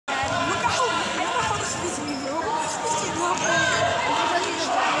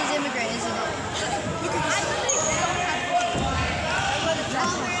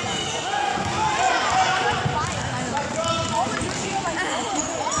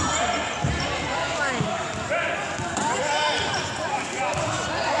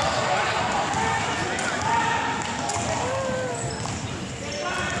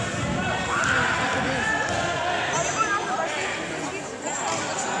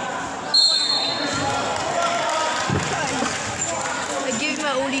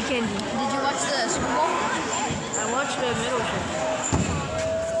eat candy. Did you watch the Super Bowl? I watched the middle show.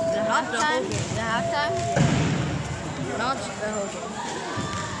 The halftime? The halftime? Not the whole game.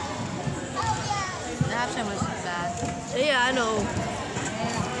 The halftime was bad. Yeah, I know.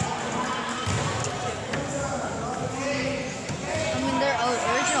 I mean, they're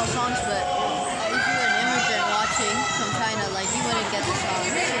original songs, but if you're an immigrant watching from China, like, you wouldn't get the song.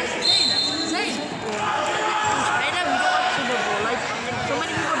 In China, we don't watch Super Bowl. Like, so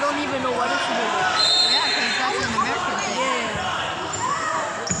many people don't even know what is Super Bowl. Yeah, because that's an American thing. Yeah.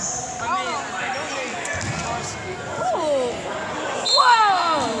 Oh!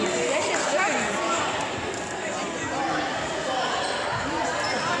 Wow! That shit's crazy.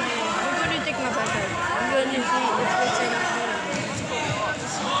 I'm going to take my backpack. I'm going to see if it's enough.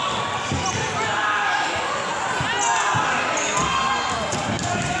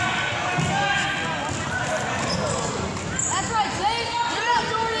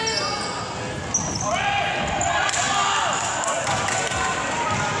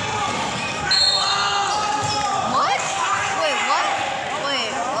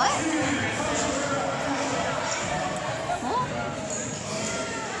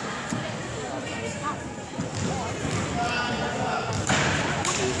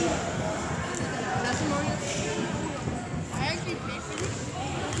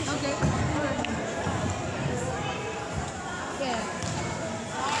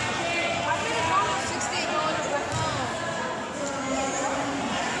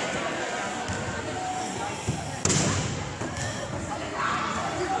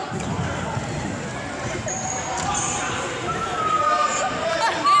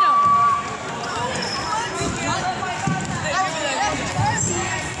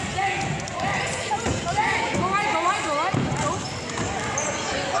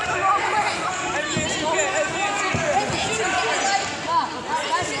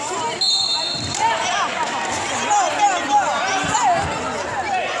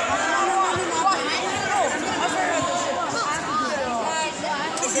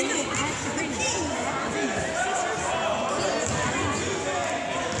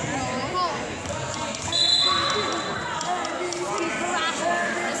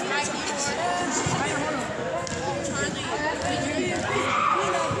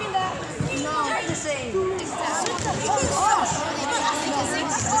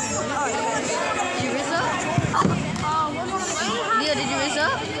 Did you raise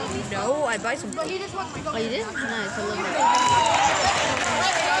up? No, I buy some. Oh, you did? Nice, I love it.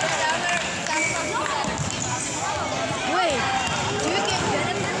 Wait, do you get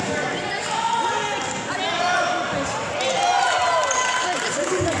benefits from this?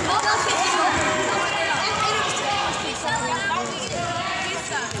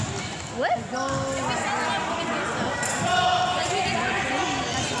 What?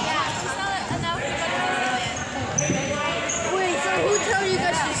 Wait, so who told you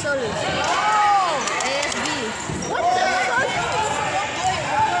guys to sell this? Oh, ASB. What the fuck?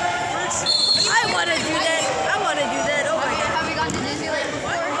 I want to do that. I want to do that. Oh my god. Have you gone to Disneyland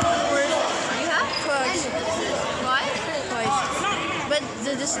before? You have? Twice. What? Twice. But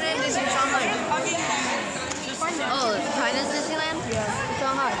the Disneyland is in Shanghai. Oh, China's Disneyland? Yeah,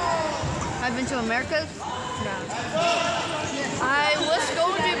 Shanghai. I've been to America. No. I was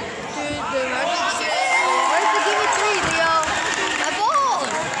going to the American Disneyland. Where's the Give Me 3, Leo? My ball!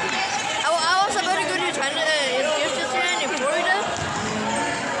 I was about to go to China, Disneyland in Florida.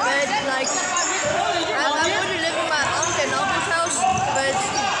 But like, I'm going to live in my aunt and uncle's house,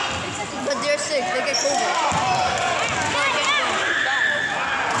 but they're sick. They get COVID. So I can't go.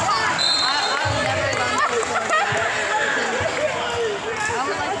 I've never gone to Florida. I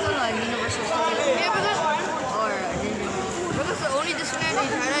would like to go to like Universal Studios. Yeah, Or Disney World. because the only Disneyland in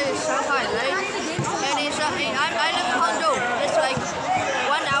China is Shanghai, right? And in Shanghai, I live in Hangzhou. It's like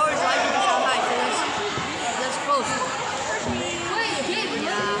 1 hour drive to Shanghai, so that's close.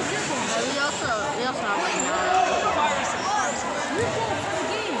 Yeah. We also have like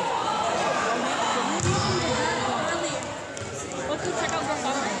What's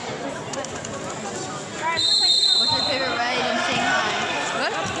your favorite ride in Shanghai?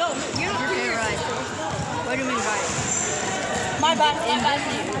 What? Your favorite ride? What do you mean by it?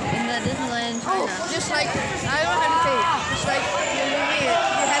 In the Disneyland in China. Just like, I don't know how to say it. Just like, you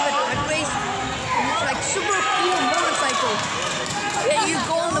have a drag race, and it's like super cool motorcycle. And you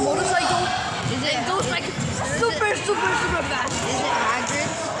go on the motorcycle, it goes like super fast. Is it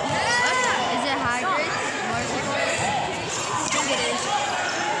Hagrid's? Yeah. Is it Hagrid's motorcycle? I think it is.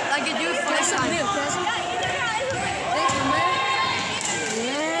 Like you do it 5 times.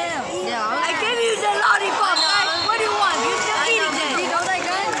 Yeah. I gave you the lollipop, guys. What do you want? You're still eating it. You know that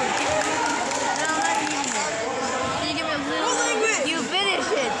guy?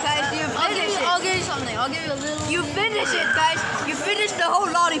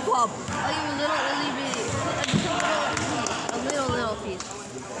 lollipop. I'll give you a little itty bitty. A little piece.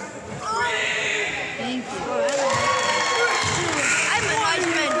 Thank you. I'm a nice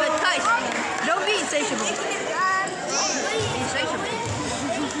man, but guys, don't be insatiable. Insatiable.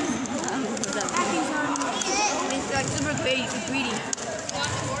 It's like super greedy.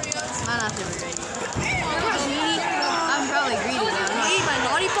 I'm not super greedy. I'm probably greedy now. You eat my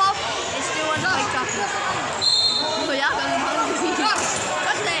lollipop and still want to buy chocolate. So yeah, I'm hungry.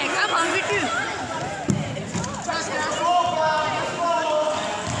 Just saying, I'm hungry too.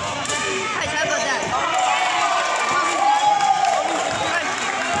 Guys, how about that?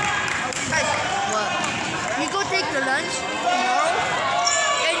 Guys, What? you go take the lunch tomorrow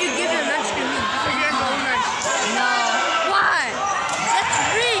and you give your lunch to me because you have your own lunch. No. Why? That's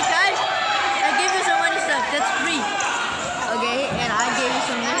free, guys. I give you some money stuff. That's free. Okay, and I gave you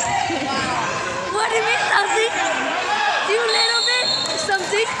some milk. What do you mean something? You little bit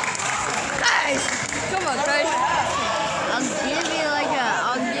something? Guys, come on, guys. I'll give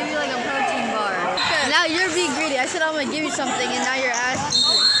you like a protein bar. Okay. Now you're being greedy. I said I'm gonna give you something, and now you're asking.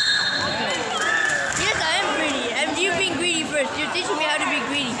 Yes, I am greedy. And you being greedy first. You're teaching me how to be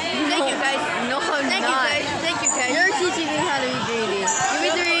greedy. Thank you, guys. No, I'm Thank you, not. guys. Thank you, guys. You're teaching me how to be greedy. Give me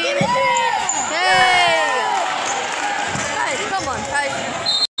 3. Give me 3. Hey! Guys, come on, guys.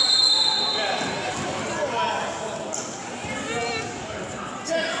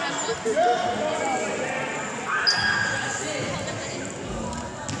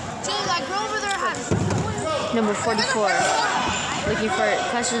 Number 44. Looking for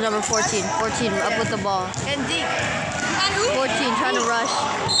question number 14. 14 up with the ball. And Deke. 14 trying to rush.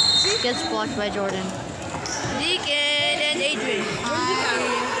 Gets blocked by Jordan. Deke and Adrian.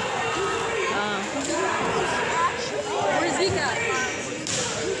 Where's Deke at?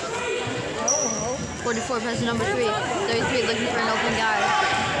 44 passes number 3. 33 looking for an open guy.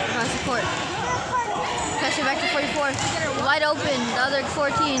 Across the court. Pass it back to 44. Wide open. The other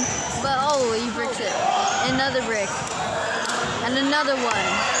 14. But oh, he bricks it. Another brick. And another one.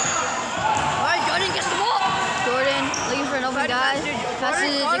 Alright, Jordan gets the ball. Jordan looking for an open guy. Passes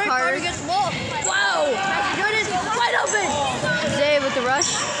it to Carter. Carter gets the ball. Wow. Pass to Jordan. Wide open. Zay with the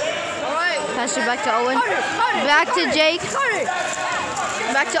rush. Alright. Pass it back to Owen. Carter, Back to Jake. Carter.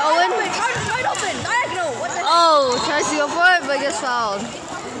 Back to Owen. Carter's wide open. Diagonal. What the heck? Oh, tries to go for it, but gets fouled.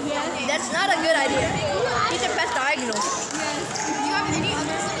 That's not a good idea. He should pass diagonal.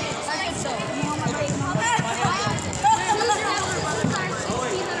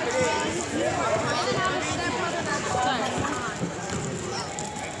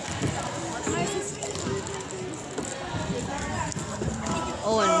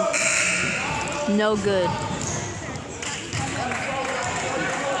 Owen, no good.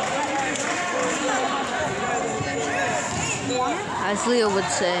 As Leo would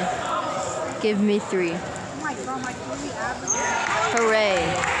say, give me 3. Hooray.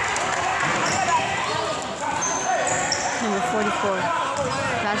 Number 44.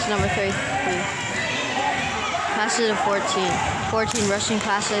 Pass number 33. Passes to 14. 14 rushing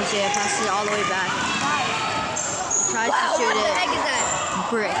passes. Yeah, passes all the way back. Tries to shoot What the it. heck is that?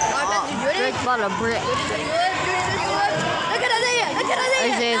 Brick. Jordan? Brick, but a brick. Look at Isaiah. Look at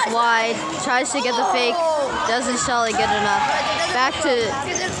Isaiah. Isaiah's wide. Tries to get the fake. Doesn't sell it good enough. Back to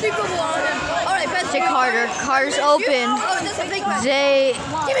Carter. Carter's open. Oh, that's a fake pass. Zay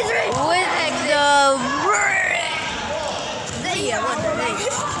Give me 3. with the brick. Zay, what the heck?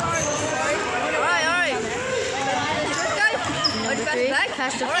 Alright. Number 3,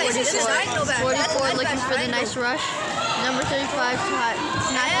 pass to 44. 44 looking for the nice rush. Number 35,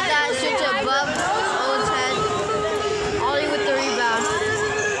 snap that, shoots it above Owen's head. Ollie with the rebound.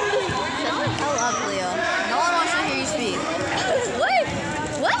 Shut the hell up, Leo. No one wants to hear you speak.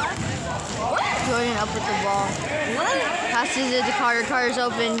 What? Jordan up with the ball. What? Passes it to Carter. Carter's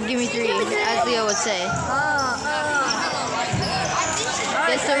open. Give me 3, as Leo would say.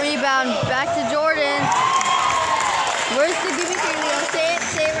 Gets the rebound. Back to Jordan. Where's the give me 3, Leo? Say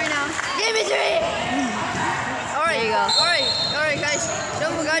it right now. Give me 3. Alright. There you go. Alright, guys.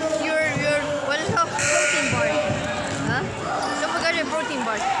 Don't forget your what is it called? Protein bar. Huh? Don't forget your protein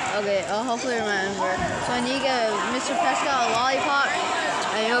bar. Okay, I'll hopefully remember. So I need a Mr. Prescott a lollipop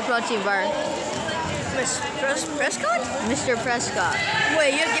and a protein bar. Prescott? Mr. Prescott.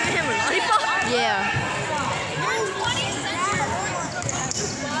 Wait, you're giving him a lollipop? Yeah.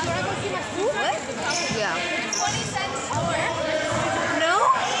 What? Yeah. No?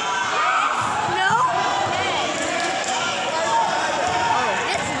 No?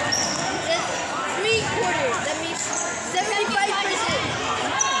 Oh. It's 3/4. That means 75%.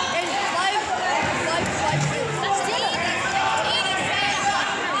 And 5.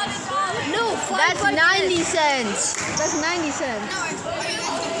 That's 90 cents. That's 90 cents.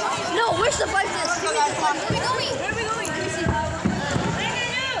 No, where's the 5 cents? Give me the 5 cents. Where are we going?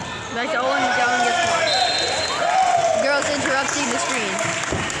 Back to Owen, down gets one. Girls interrupting the screen.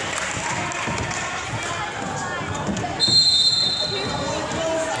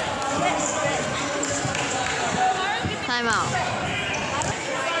 Timeout.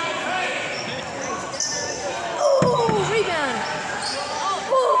 Ooh, rebound.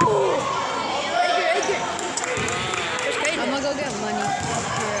 Ooh. Edgar. I'm gonna go get money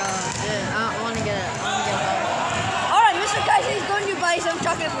for I want to get it. All right, Mr. Tyson is going to buy some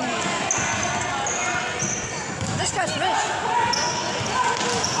chocolate for me. This guy's rich.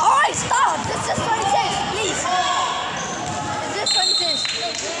 All right, stop. This is 20 cents, please. It's just 20 cents.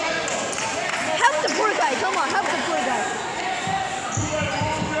 Help the poor guy. Come on, help the poor guy.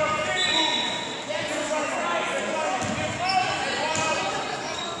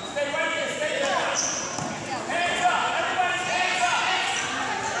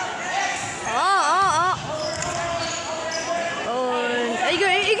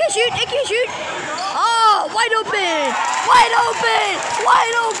 It can shoot. Oh, wide open. Wide open.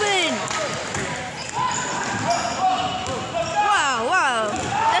 Wide open. Wow.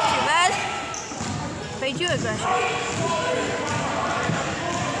 That's too bad. Way too aggressive.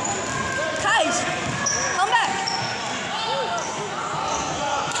 Guys, come back.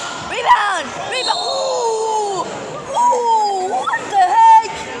 Rebound. Ooh, what the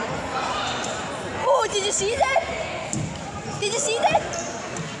heck? Oh, did you see that?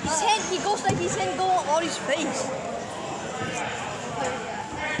 His hand, he goes like his hand go on his face.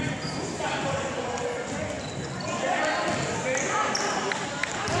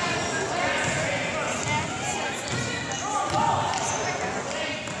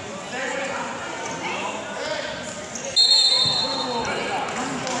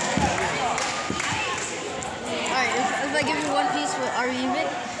 Alright, if I give you one piece, are you even?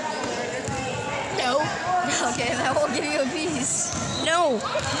 No. Okay, then I won't give you a piece. No,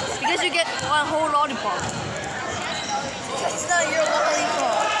 because you get one whole lollipop. That's not your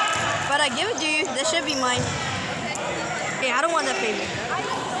lollipop. But I give it to you. That should be mine. Hey, I don't want that favor.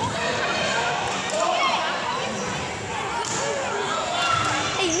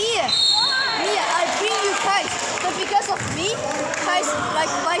 Hey, Mia, I bring you kites, but because of me, kites like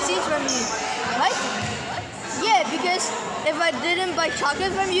buy seeds from you, right? Yeah, because if I didn't buy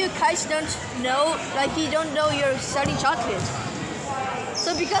chocolate from you, kites don't know, like you don't know you're selling chocolate.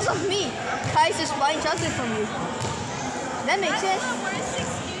 So because of me, Kais is buying chocolate from you. That makes sense? That's the worst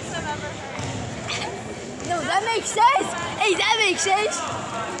excuse I've ever heard. No, that makes sense. Hey, that makes sense.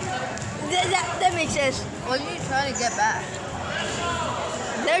 That makes sense. What are you trying to get back?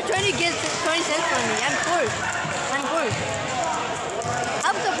 They're trying to get 20 cents from me. I'm poor.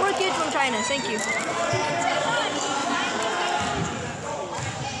 I'm the poor kid from China. Thank you.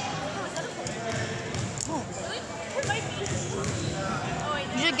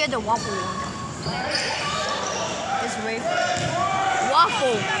 You should get the waffle one. It's wafer.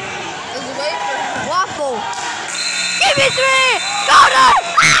 Waffle. It's wafer. Waffle. Give me 3! Go,